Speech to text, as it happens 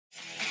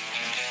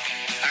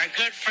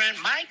good friend,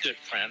 my good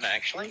friend,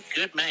 actually,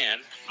 good man,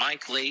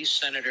 Mike Lee,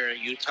 Senator of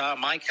Utah.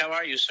 Mike, how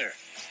are you, sir?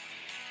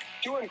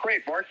 Doing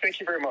great, Mark. Thank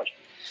you very much.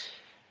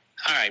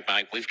 All right,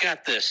 Mike, we've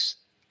got this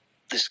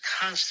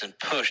constant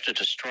push to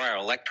destroy our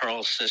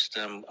electoral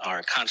system,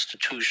 our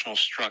constitutional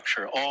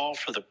structure, all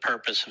for the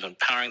purpose of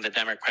empowering the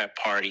Democrat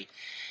Party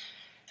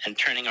and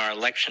turning our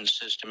election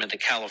system into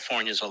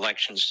California's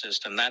election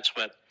system. That's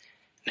what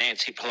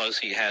Nancy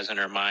Pelosi has in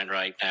her mind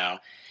right now.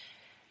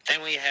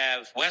 Then we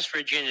have West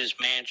Virginia's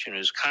Manchin,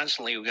 who's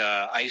constantly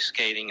ice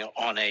skating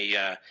on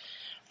a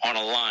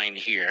line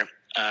here,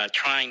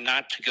 trying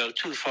not to go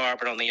too far,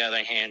 but on the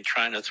other hand,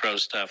 trying to throw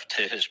stuff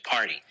to his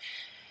party.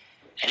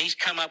 And he's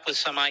come up with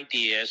some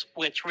ideas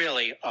which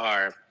really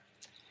are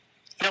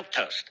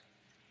milquetoast.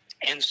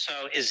 And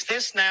so is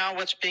this now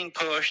what's being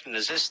pushed? And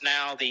is this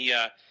now the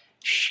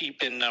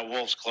sheep in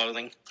wolf's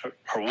clothing,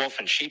 or wolf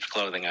in sheep's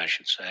clothing, I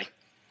should say?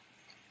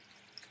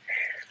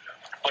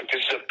 Look,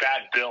 this is a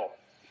bad bill.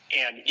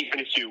 And even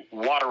if you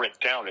water it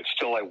down, it's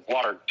still a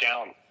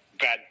watered-down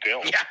bad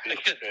bill. Yeah, this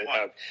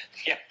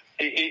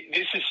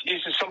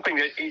is something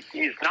that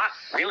is not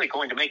really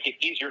going to make it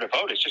easier to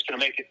vote. It's just going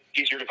to make it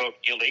easier to vote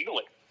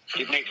illegally.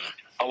 It makes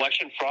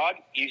election fraud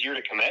easier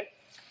to commit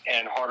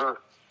and harder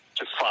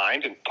to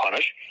find and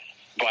punish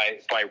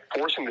by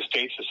forcing the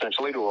states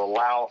essentially to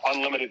allow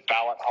unlimited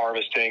ballot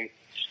harvesting,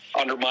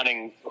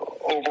 undermining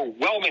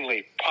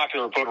overwhelmingly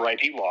popular voter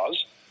ID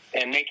laws,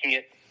 and making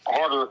it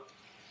harder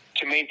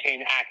to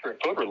maintain accurate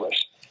voter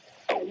lists.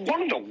 But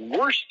one of the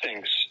worst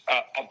things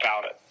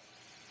about it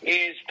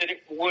is that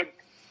it would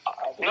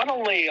not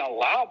only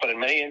allow, but in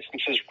many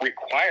instances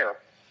require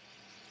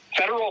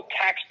federal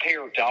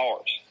taxpayer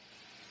dollars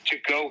to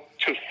go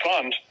to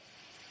fund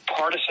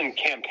partisan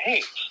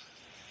campaigns.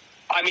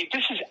 I mean,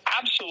 this is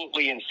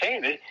absolutely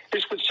insane.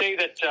 This would say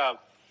that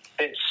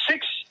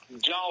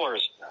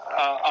 $6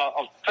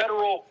 of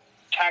federal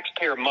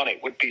taxpayer money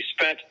would be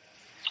spent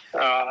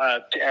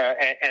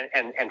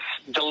and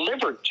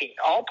delivered to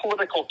all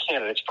political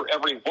candidates for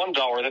every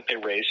 $1 that they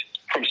raise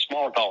from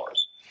small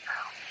dollars. I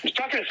was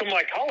talking to some of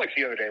my colleagues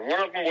the other day, and one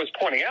of them was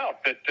pointing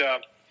out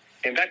that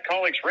in that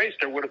colleague's race,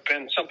 there would have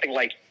been something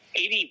like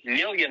 $80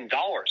 million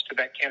to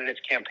that candidate's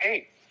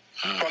campaign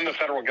from the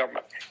federal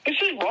government. This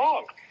is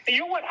wrong. And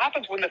you know what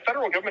happens when the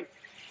federal government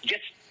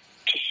gets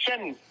to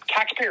send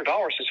taxpayer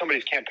dollars to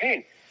somebody's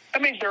campaign?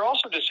 That means they're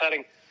also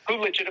deciding who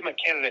legitimate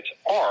candidates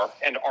are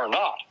and are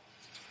not.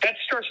 That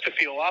starts to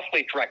feel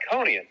awfully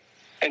draconian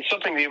and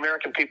something the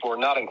American people are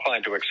not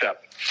inclined to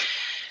accept.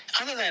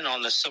 Other than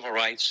on the civil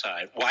rights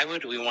side, why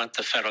would we want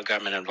the federal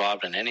government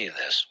involved in any of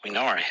this? We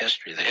know our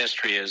history. The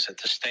history is that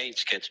the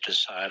states get to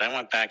decide. I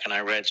went back and I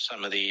read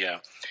some of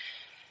the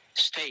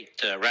state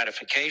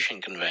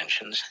ratification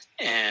conventions,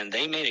 and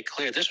they made it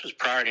clear this was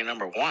priority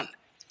number one.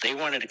 They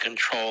wanted to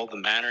control the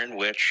manner in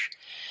which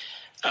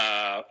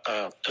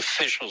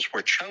officials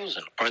were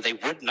chosen, or they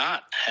would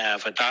not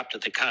have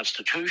adopted the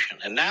Constitution.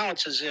 And now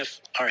it's as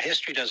if our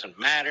history doesn't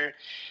matter.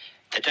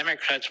 The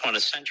Democrats want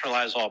to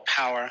centralize all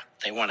power.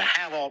 They want to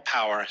have all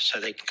power so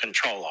they can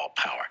control all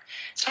power.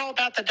 It's all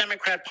about the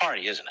Democrat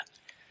Party, isn't it?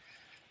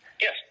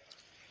 Yes.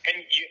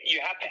 And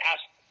you have to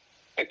ask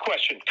the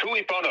question,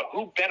 cui bono,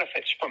 who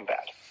benefits from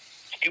that?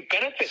 You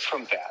benefit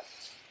from that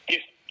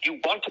if you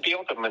want to be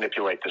able to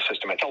manipulate the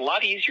system. It's a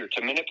lot easier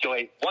to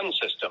manipulate one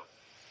system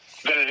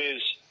than it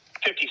is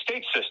 50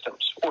 state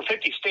systems, or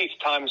 50 states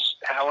times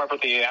however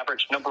the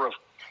average number of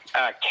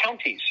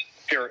counties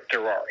there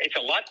are. It's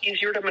a lot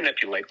easier to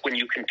manipulate when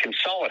you can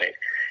consolidate,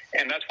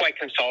 and that's why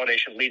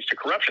consolidation leads to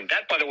corruption.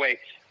 That, by the way,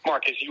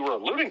 Mark, as you were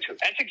alluding to,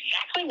 that's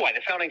exactly why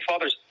the Founding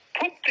Fathers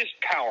put this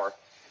power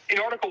in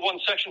Article 1,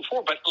 Section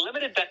 4, but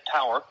limited that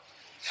power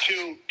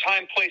to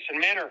time, place, and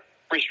manner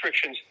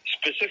restrictions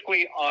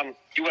specifically on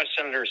U.S.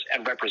 senators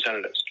and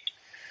representatives.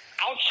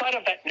 Outside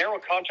of that narrow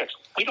context,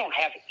 we don't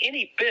have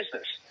any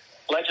business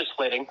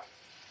legislating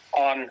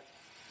on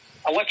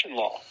election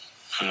law,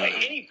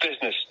 any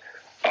business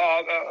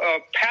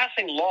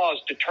passing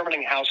laws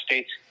determining how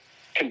states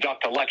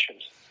conduct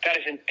elections. That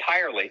is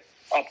entirely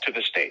up to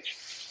the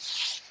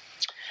states.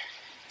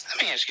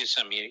 Let me ask you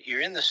something.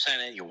 You're in the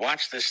Senate. You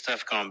watch this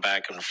stuff going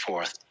back and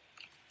forth.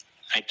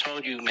 I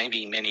told you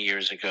maybe many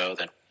years ago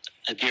that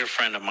a dear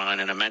friend of mine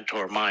and a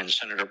mentor of mine,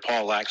 Senator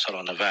Paul Laxalt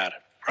of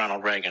Nevada,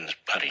 Ronald Reagan's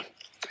buddy.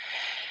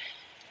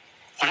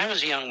 When I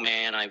was a young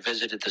man, I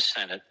visited the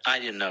Senate. I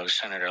didn't know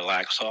Senator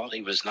Laxalt.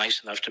 He was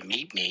nice enough to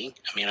meet me.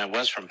 I mean, I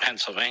was from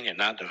Pennsylvania,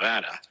 not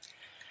Nevada.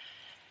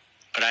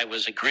 But I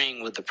was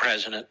agreeing with the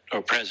president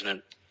or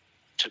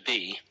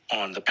president-to-be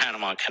on the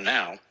Panama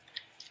Canal,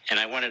 and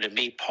I wanted to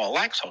meet Paul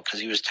Laxalt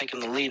because he was taking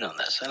the lead on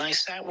this. And I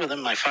sat with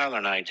him, my father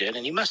and I did,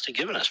 and he must have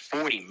given us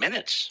 40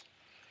 minutes.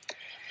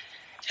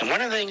 And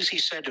one of the things he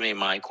said to me,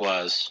 Mike,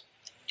 was,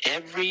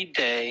 every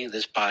day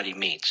this body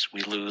meets,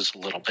 we lose a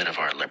little bit of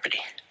our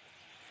liberty.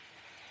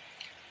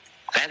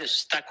 That has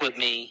stuck with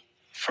me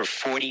for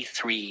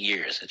 43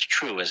 years. It's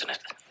true, isn't it?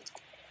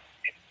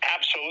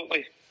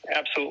 Absolutely.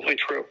 Absolutely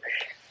true.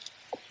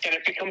 And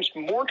it becomes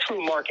more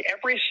true, Mark,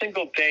 every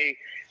single day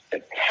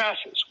that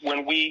passes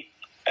when we,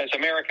 as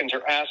Americans,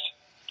 are asked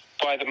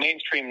by the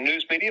mainstream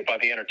news media, by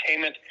the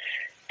entertainment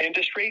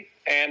industry,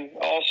 and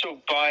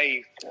also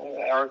by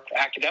our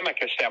academic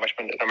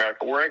establishment in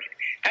America, where it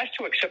has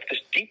to accept this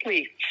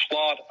deeply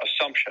flawed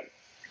assumption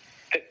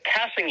that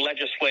passing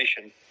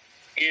legislation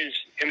is,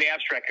 in the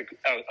abstract,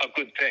 a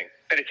good thing,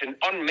 that it's an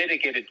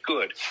unmitigated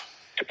good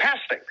to pass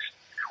things.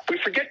 We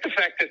forget the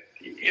fact that,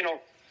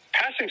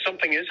 passing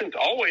something isn't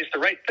always the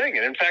right thing.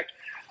 And in fact,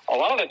 a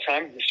lot of the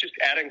time, it's just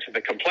adding to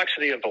the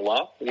complexity of the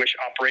law, which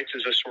operates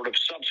as a sort of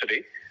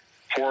subsidy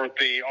for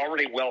the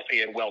already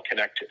wealthy and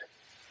well-connected.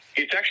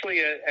 It's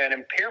actually an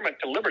impairment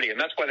to liberty, and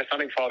that's why the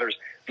Founding Fathers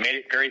made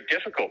it very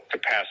difficult to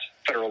pass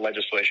federal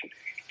legislation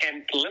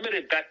and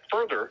limited that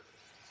further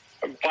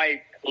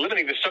by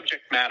limiting the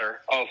subject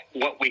matter of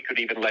what we could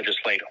even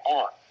legislate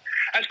on.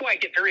 That's why I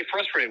get very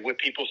frustrated with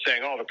people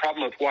saying, the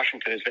problem with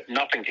Washington is that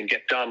nothing can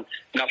get done,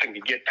 nothing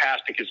can get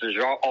passed because there's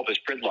all this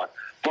gridlock.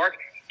 Mark,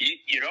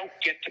 you don't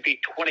get to be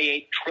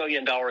 $28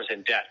 trillion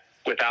in debt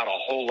without a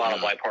whole lot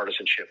of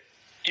bipartisanship.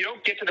 You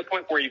don't get to the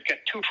point where you've got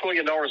 $2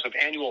 trillion of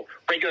annual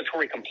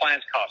regulatory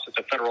compliance costs at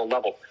the federal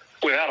level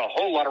without a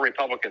whole lot of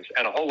Republicans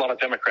and a whole lot of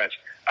Democrats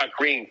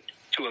agreeing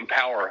to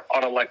empower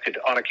unelected,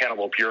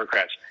 unaccountable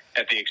bureaucrats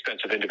at the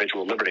expense of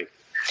individual liberty.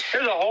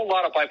 There's a whole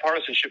lot of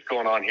bipartisanship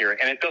going on here,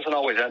 and it doesn't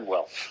always end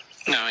well.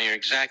 No, you're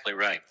exactly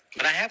right.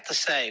 But I have to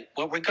say,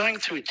 what we're going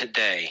through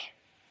today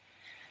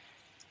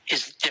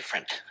is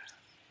different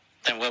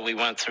than what we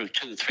went through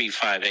 2, 3,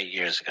 5, 8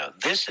 years ago.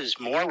 This is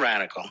more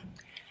radical.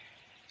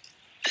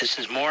 This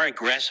is more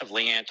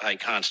aggressively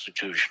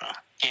anti-constitutional,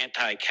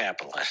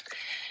 anti-capitalist,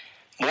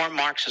 more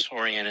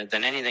Marxist-oriented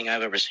than anything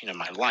I've ever seen in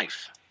my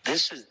life.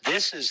 This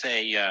is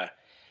a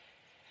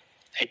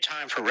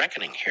time for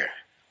reckoning here,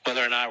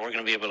 whether or not we're going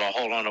to be able to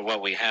hold on to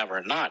what we have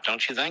or not,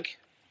 don't you think?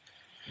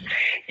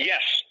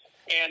 Yes,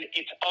 and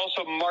it's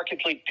also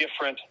markedly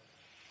different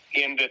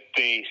in that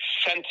the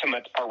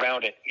sentiment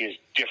around it is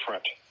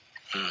different.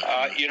 Mm-hmm.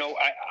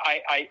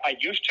 I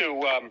used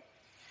to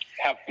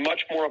have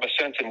much more of a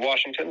sense in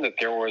Washington that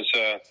there was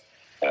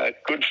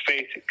good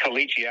faith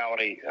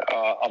collegiality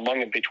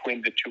among and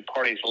between the two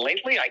parties.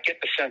 Lately, I get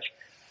the sense,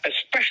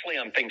 especially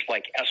on things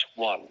like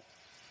S1,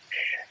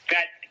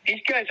 that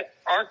these guys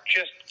aren't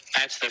just...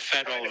 That's the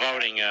federal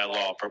voting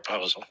law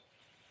proposal.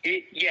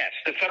 Yes,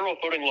 the federal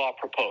voting law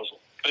proposal.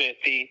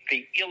 The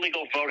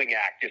Illegal Voting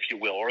Act, if you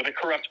will, or the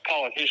Corrupt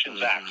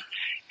Politicians Act,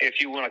 if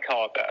you want to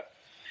call it that.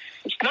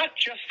 It's not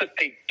just that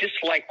they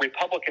dislike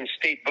Republican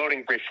state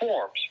voting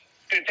reforms.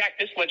 In fact,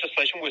 this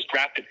legislation was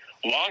drafted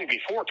long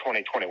before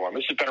 2021.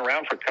 This has been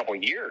around for a couple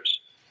of years.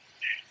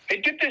 They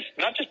did this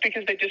not just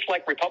because they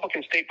dislike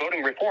Republican state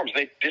voting reforms.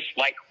 They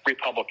dislike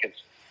Republicans.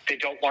 They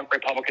don't want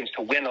Republicans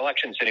to win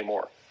elections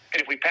anymore.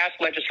 And if we pass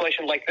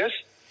legislation like this,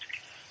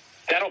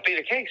 that'll be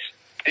the case.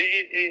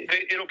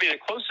 It'll be the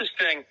closest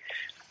thing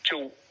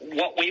to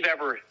what we've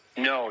ever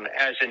known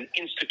as an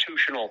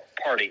institutional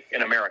party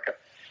in America.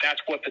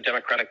 That's what the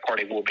Democratic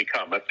Party will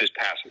become if this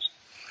passes.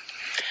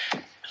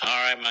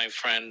 All right, my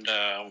friend,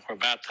 we're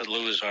about to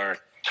lose our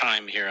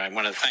time here. I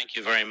want to thank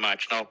you very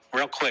much. Now,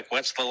 real quick,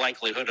 what's the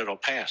likelihood it'll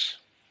pass?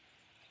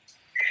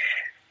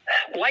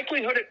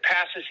 Likelihood it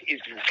passes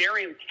is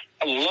very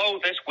low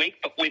this week,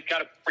 but we've got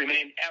to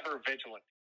remain ever vigilant.